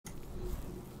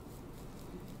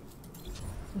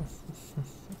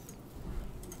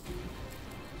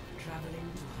Traveling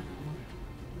to Hanamura.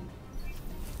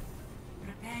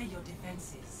 Prepare your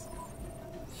defenses.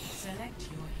 Select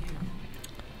your hero.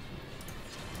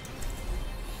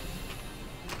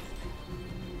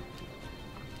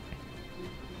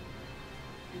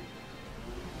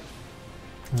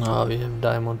 Oh, we have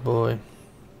Diamond Boy.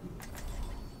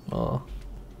 Oh.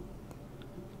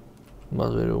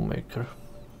 Must be Roommaker.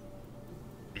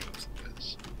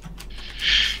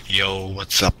 Yo,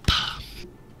 what's up?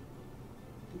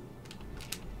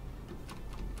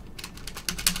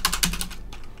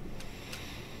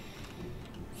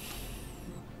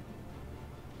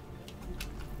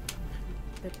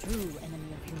 The true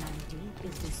enemy of humanity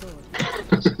is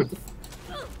disorder.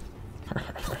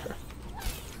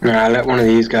 Nah, let one of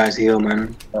these guys heal,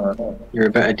 man. You're a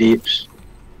better deeps.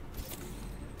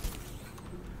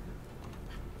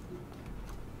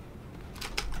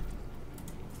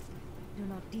 Do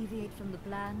not deviate from the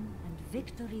plan, and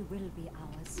victory will be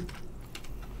ours.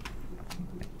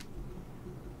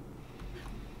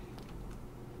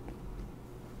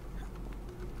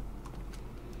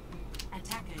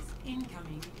 Attackers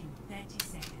incoming in 30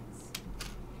 seconds.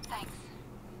 Thanks.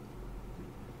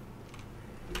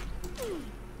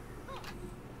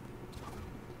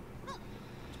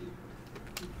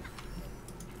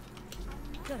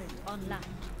 Turret online.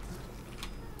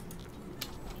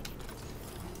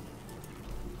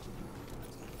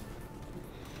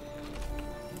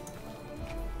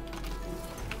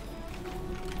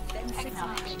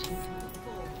 Acknowledged. 4,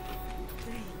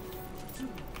 3, 2,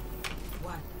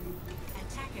 1.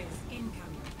 Attackers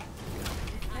incoming.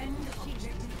 Defend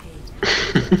objective A.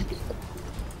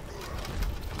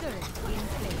 Turret in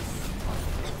place.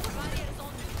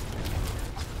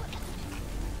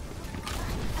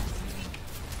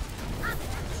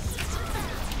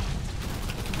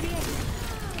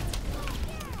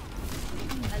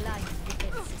 Aligned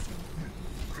defense system.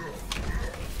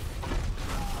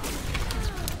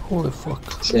 Holy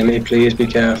fuck. Sammy, please be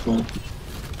careful. On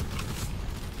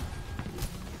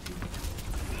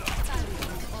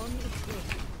its way.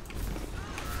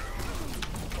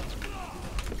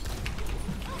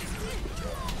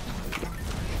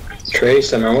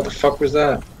 Tracer, man, what the fuck was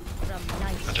that? From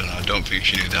life. I don't know, I don't think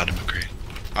she knew the Adam McCree.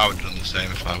 I would have done the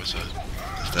same if I was her.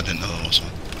 If I didn't know there was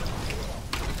one.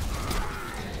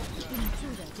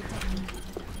 Intruder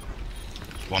detected.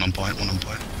 One on point, one on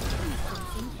point.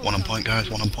 One on point, guys,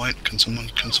 one on point. Can someone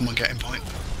get in point?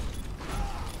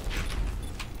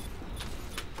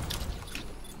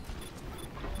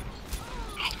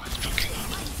 Oh my fucking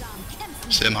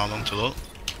god. Sim, how long to look?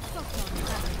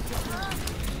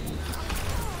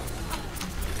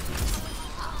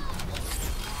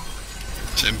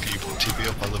 Sim, can you put TP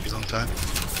up? I love you long time.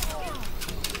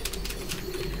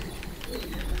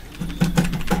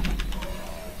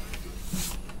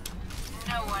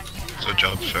 Good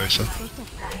job, Tracer.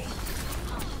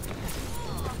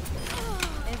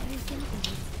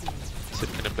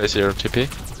 Can you place your TP?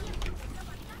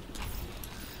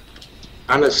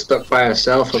 Anna's stuck by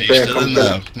herself Are up you there. still Come in to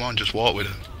there? Come on, just walk with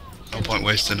her. No point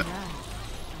wasting it.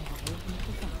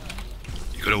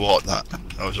 You could have walked that.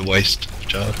 That was a waste of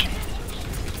charge.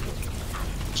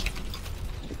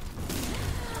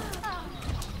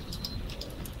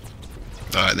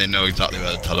 Alright, they know exactly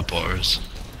where the teleporter is.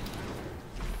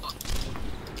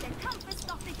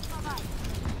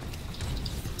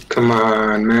 Come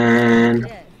on, man.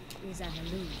 Death is an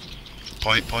illusion.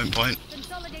 Point, point, point.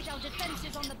 Consolidate our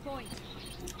defenses on the point.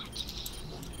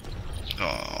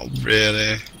 Oh,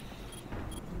 really?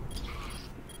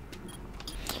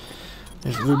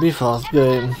 It will be fast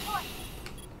game.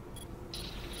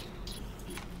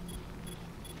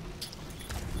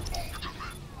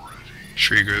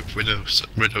 Tree group, Widow,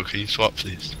 can you swap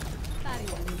please? Barrier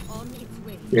on its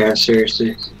way. Yeah,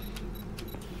 seriously.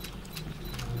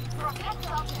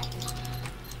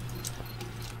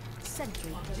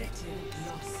 Sentry Objective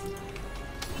lost.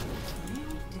 New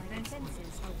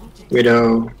defenses are weakened.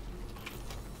 Widow.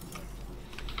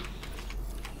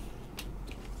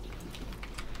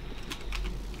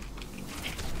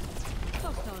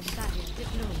 Photon barrier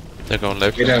deployed. They're going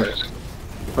left. Widow.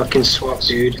 Fucking swap,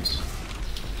 dude.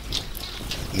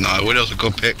 No, Widow's a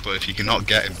good pick, but if you cannot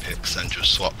get him picks, then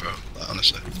just swap, bro. Like,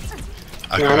 honestly.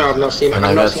 No, I've not seen, And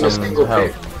I I've not got seen a some single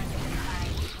help. pick.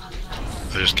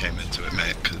 I just came into it,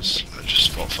 mate, because I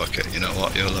just thought, fuck it, you know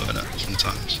what, you're loving it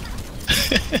sometimes.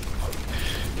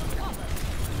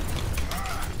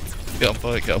 Get on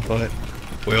point, get on point.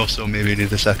 We also maybe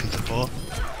need a second support.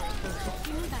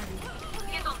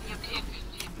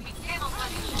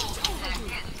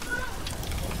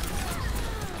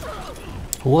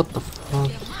 What the fuck?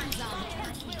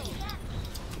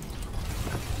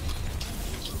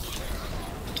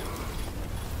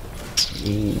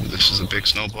 This is a big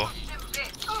snowball.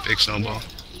 Big snowball.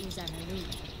 Is an illusion.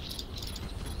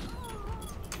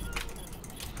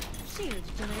 Shield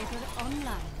generator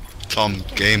online.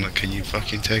 TomGamer, can you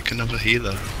fucking take another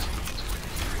healer?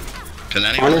 Can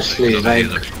anyone Honestly, take another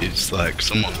like- healer? It's like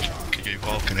someone, can you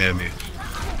all can hear me?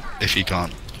 If you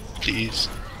can't, please.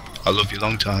 I love you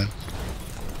long time.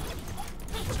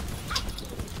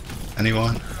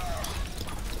 Anyone?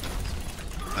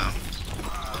 No.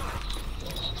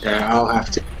 Yeah, I'll have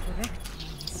to. Correct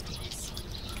my mistakes.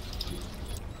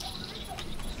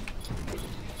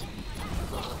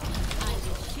 I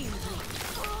will shield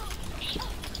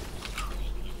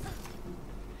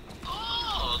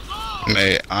you.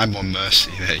 Mate, I'm on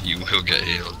mercy, mate. You will get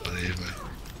healed, believe me.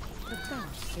 The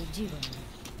first they given.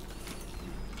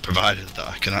 Provided that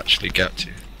I can actually get to.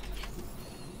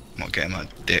 I'm not getting my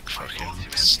dick fucking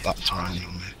slapped around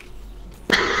on me.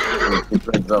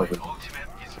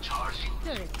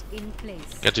 Turret in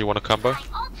place. Yeah, do you want a combo?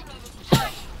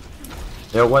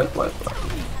 Yeah, wait.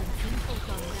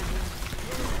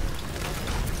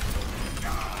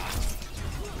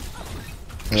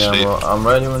 Yeah, Sleep. well, I'm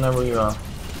ready whenever you are.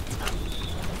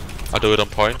 I'll do it on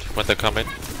point when they come in.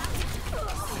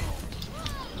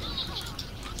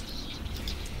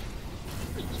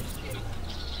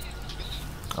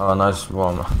 Oh, nice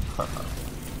one.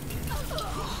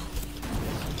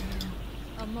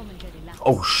 A momentary lapse.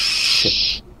 Oh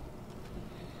shit.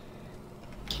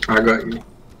 I got you.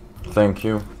 Thank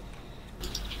you.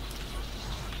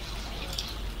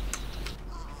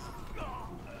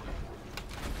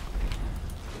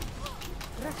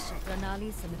 Raksha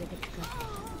Pranali Samriddhika.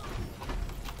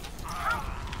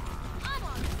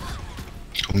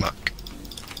 Come back.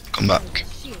 Come back.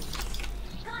 Shield.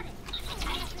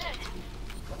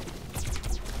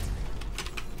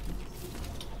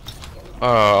 Oh,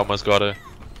 almost got it.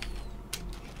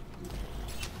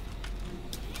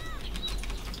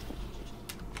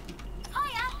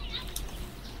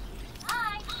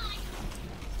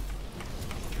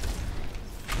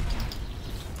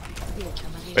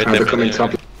 Wait, They're coming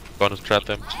top. Bonus trap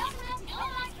them.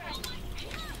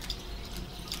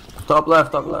 Top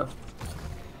left, top left.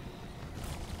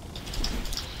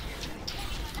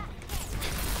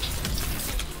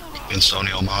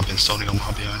 Stony on mob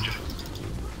behind you.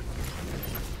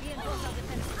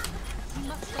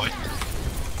 Point.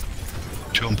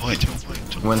 Two on point.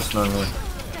 Winston on me.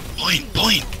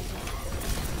 Point!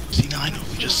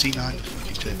 C9, we just C9 the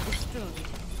fucking tip.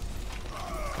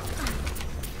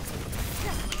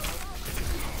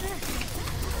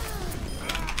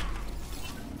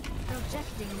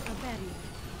 Projecting a barrier.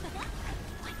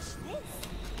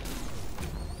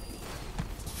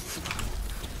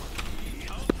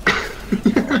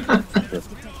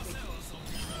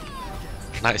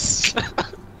 Nice.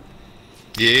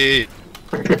 Yeah!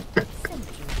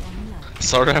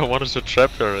 Sorry, I wanted to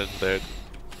trap her in there.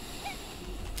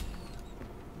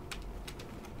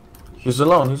 He's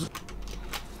alone. He's.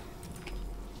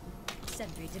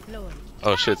 Sentry deployed.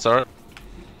 Oh shit, sorry.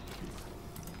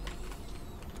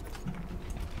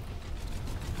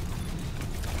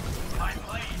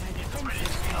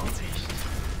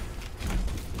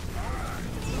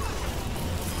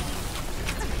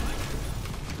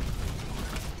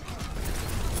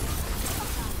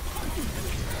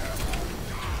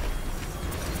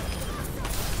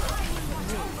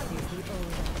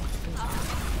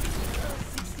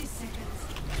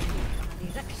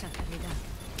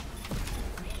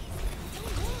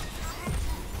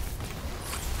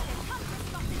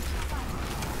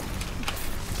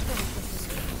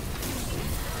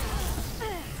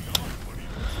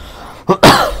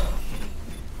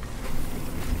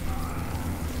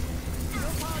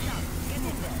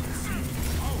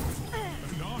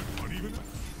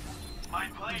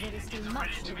 There is still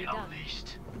much to be done.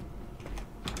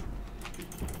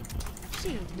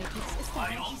 Shield matrix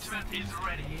established.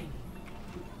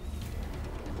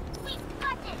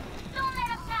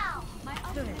 My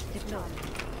turret deployed.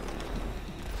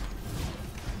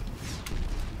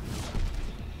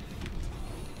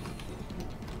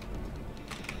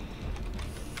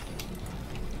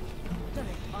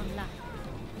 Turret online.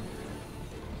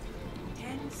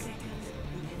 10 seconds.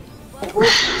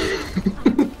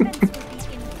 Defense will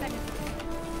be impenetrable.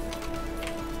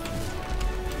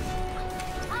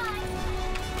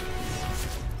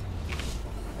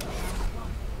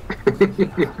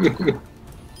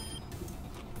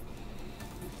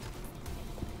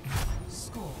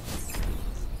 Score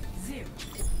 0-1.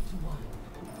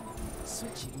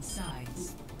 Switching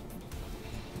sides.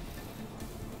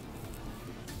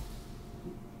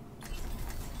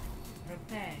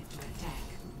 Prepare to attack.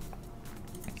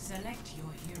 Select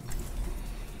your hero.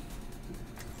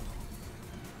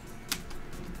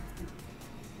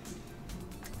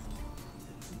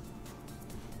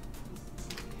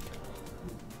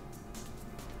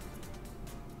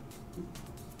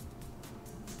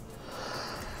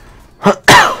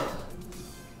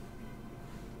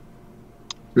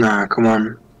 Nah, come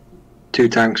on. 2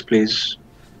 tanks, please.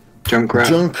 Junkrat.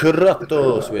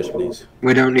 Junkratto, switch please.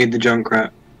 We don't need the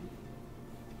Junkrat.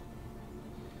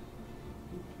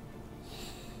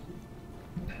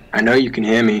 I know you can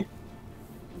hear me.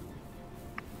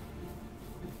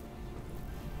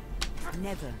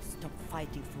 Never stop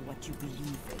fighting for what you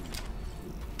believe in.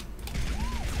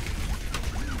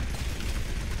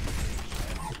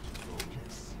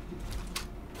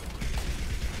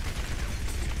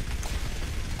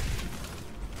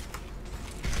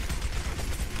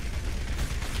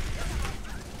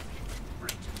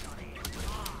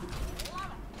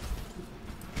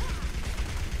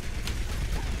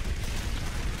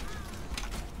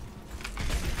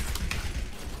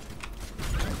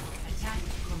 Attack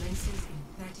commences in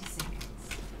 30 seconds.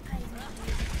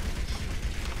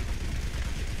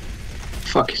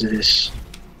 Fuck is this?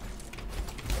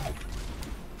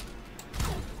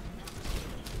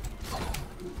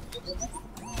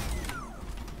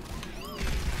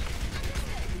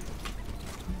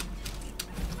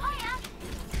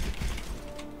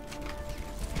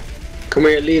 Can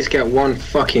we at least get 1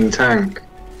 fucking tank?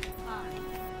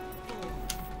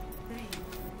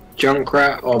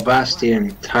 Junkrat or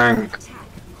Bastion, tank.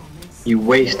 You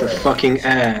waste of fucking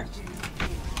air.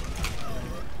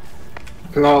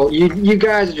 Lol, you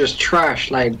guys are just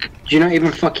trash, like, do you not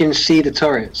even fucking see the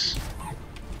turrets?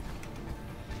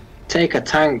 Take a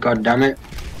tank, goddammit.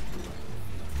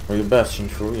 Are you Bastion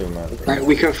for real, man? Like,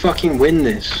 we can fucking win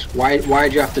this.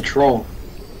 Why'd you have to troll?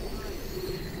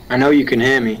 I know you can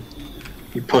hear me.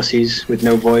 You pussies with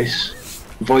no voice.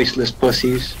 Voiceless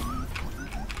pussies.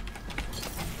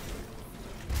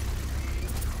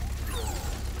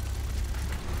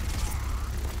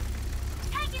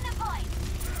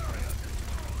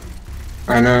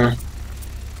 I know.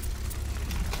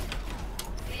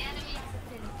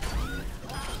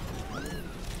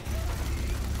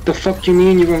 The fuck do you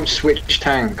mean you won't switch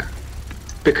tank?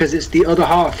 Because it's the other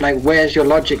half, like where's your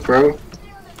logic, bro?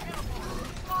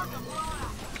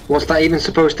 What's that even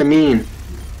supposed to mean?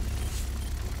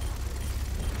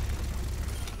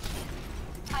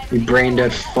 You brain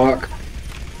dead fuck.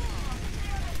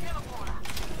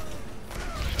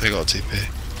 They got a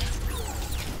TP.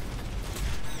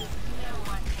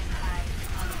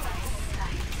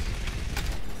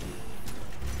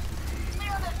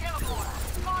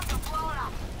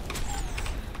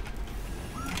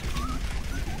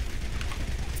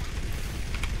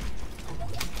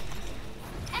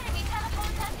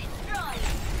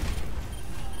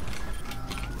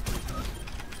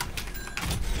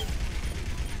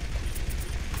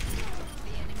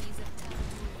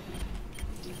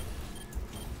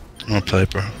 I'll play,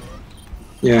 bro.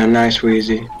 Yeah, nice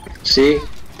Wheezy. See?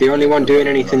 The only one doing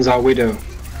anything's our Widow.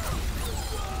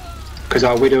 Because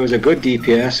our Widow is a good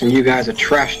DPS and you guys are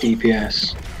trash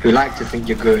DPS who like to think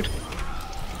you're good.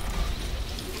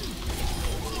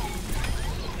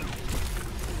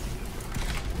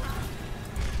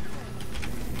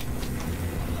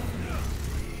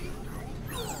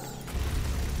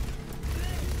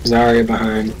 Zarya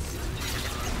behind.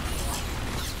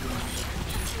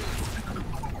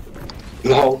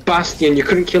 Lol, Bastion, you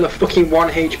couldn't kill a fucking 1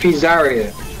 HP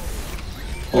Zarya.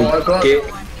 You dick.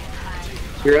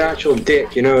 You're an actual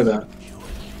dick, you know that.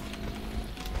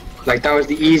 Like that was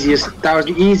the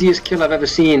easiest kill I've ever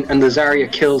seen, and the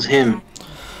Zarya kills him.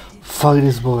 Fuck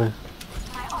this boy.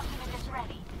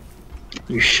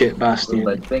 You shit Bastion.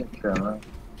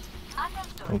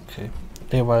 Okay.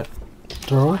 They might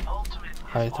throw.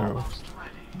 High throw.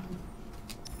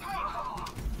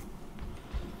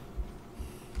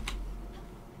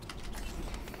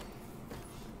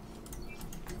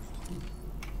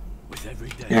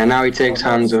 Yeah, now he takes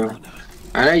Hanzo.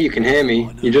 I know you can hear me.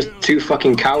 You're just too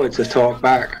fucking cowards to talk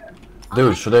back.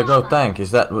 Dude, should I go tank?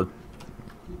 Is that what?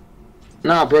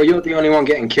 Nah, bro, you're the only one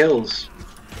getting kills.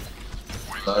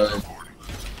 No,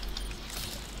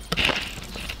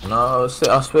 I'll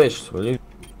switch, will you?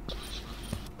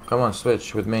 Come on,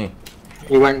 switch with me.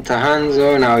 He went to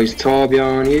Hanzo, now he's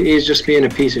Torbjorne. He's just being a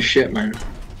piece of shit, man.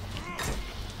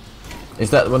 Is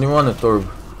that what you wanted, Torb?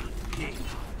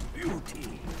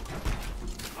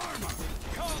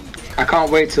 I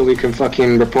can't wait till we can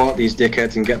fucking report these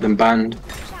dickheads and get them banned.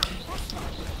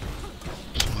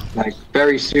 Like,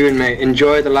 very soon, mate.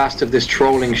 Enjoy the last of this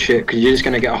trolling shit, because you're just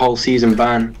gonna get a whole season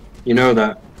ban. You know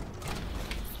that.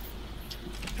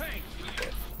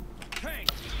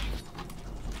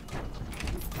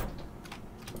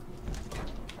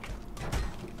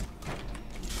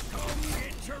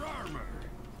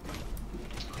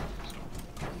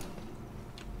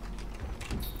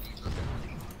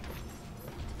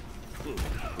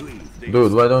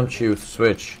 Dude, why don't you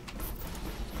switch?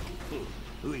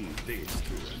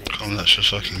 Let's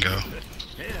just fucking go.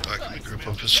 Back in the group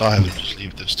up as 5 and just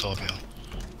leave this Torbjorne.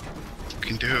 We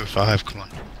can do it with 5, come on.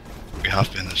 We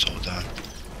have been this whole time.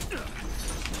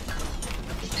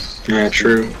 Yeah,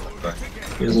 true.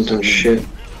 He hasn't done shit.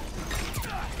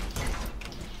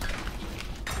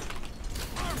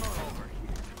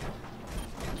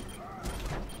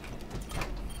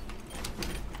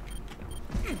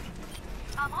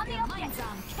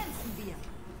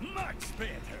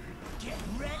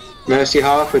 Mercy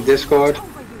half with Discord.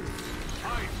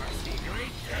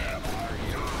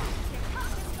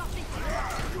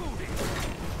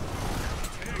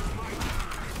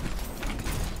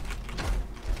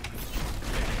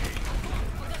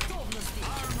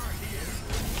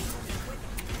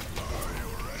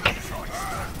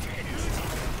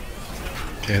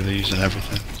 Okay, they're using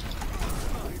everything.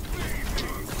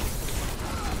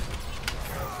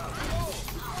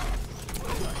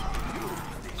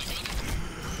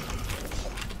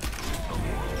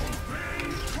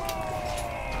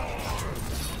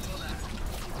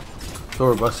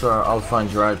 Torbjorne, I'll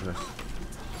find your address.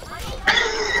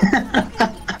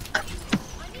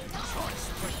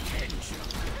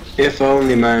 If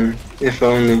only, man. If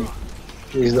only.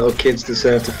 These little kids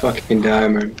deserve to fucking die,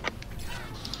 man.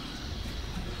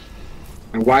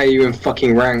 And why are you in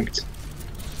fucking ranked?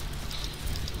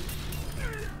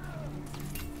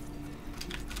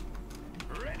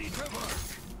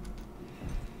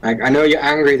 Like, I know you're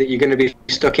angry that you're gonna be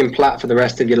stuck in plat for the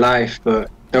rest of your life, but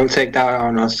don't take that out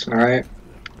on us, alright?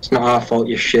 It's not our fault,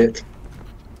 you shit.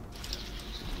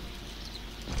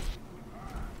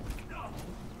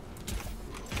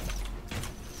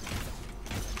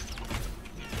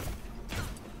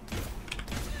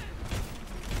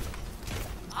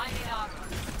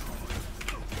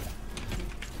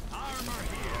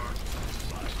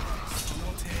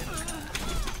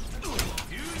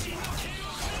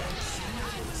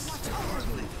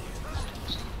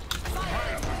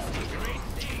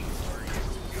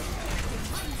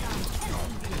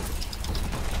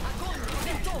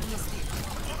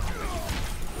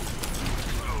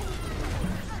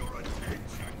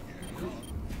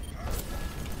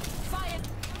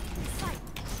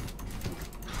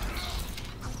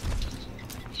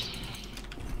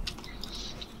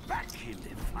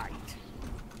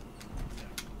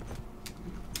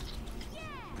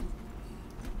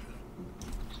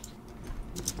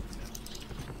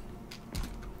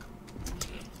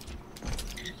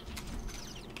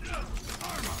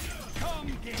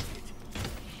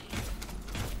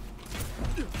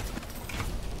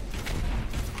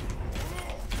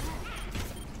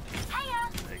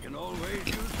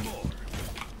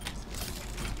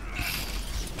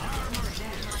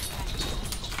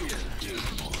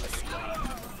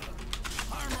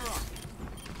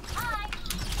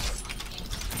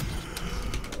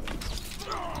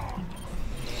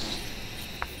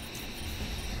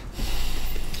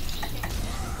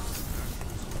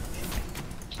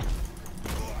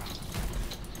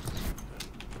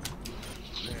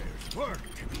 Work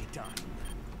to be done.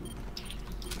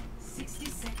 60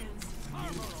 seconds. Armor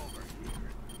over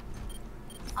here.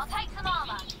 I'll take some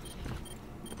armor.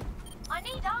 I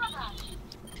need armor.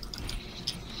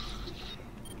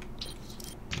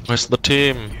 Where's the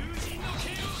team?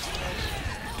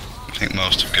 I think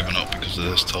most have given up because of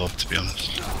this Torb, to be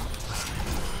honest.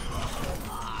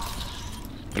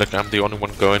 Like I'm the only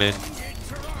one going in.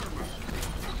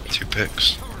 2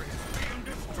 picks.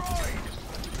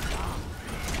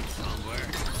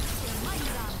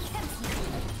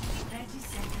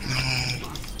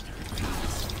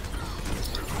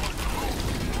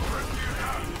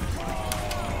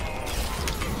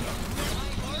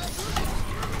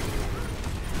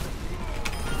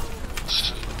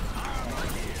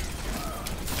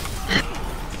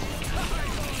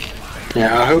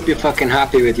 Yeah, I hope you're fucking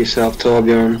happy with yourself,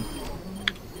 Torbjorne.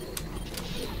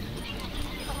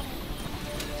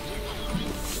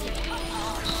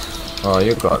 Oh,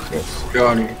 you got this.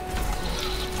 Johnny.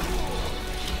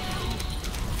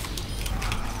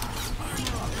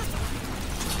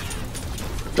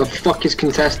 The fuck is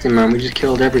contesting, man? We just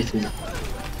killed everything.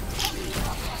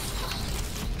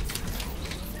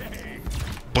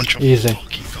 Bunch of Easy.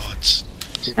 fucking gods.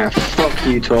 Yeah, fuck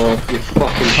you, Tor. You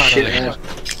fucking shithead.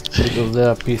 Because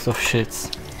they're a piece of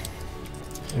shits.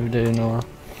 If they know.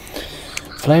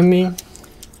 Flame me.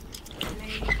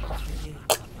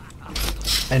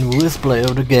 And we will play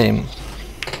of the game.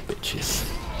 Bitches.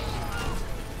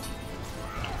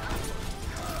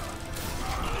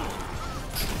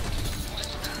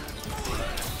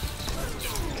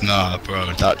 Nah,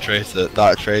 bro, that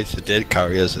traitor did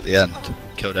carry us at the end.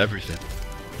 Killed everything.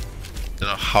 Don't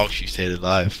know how she stayed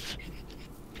alive.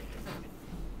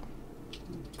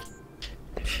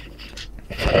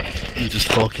 You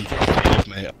just talking to the field,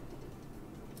 mate.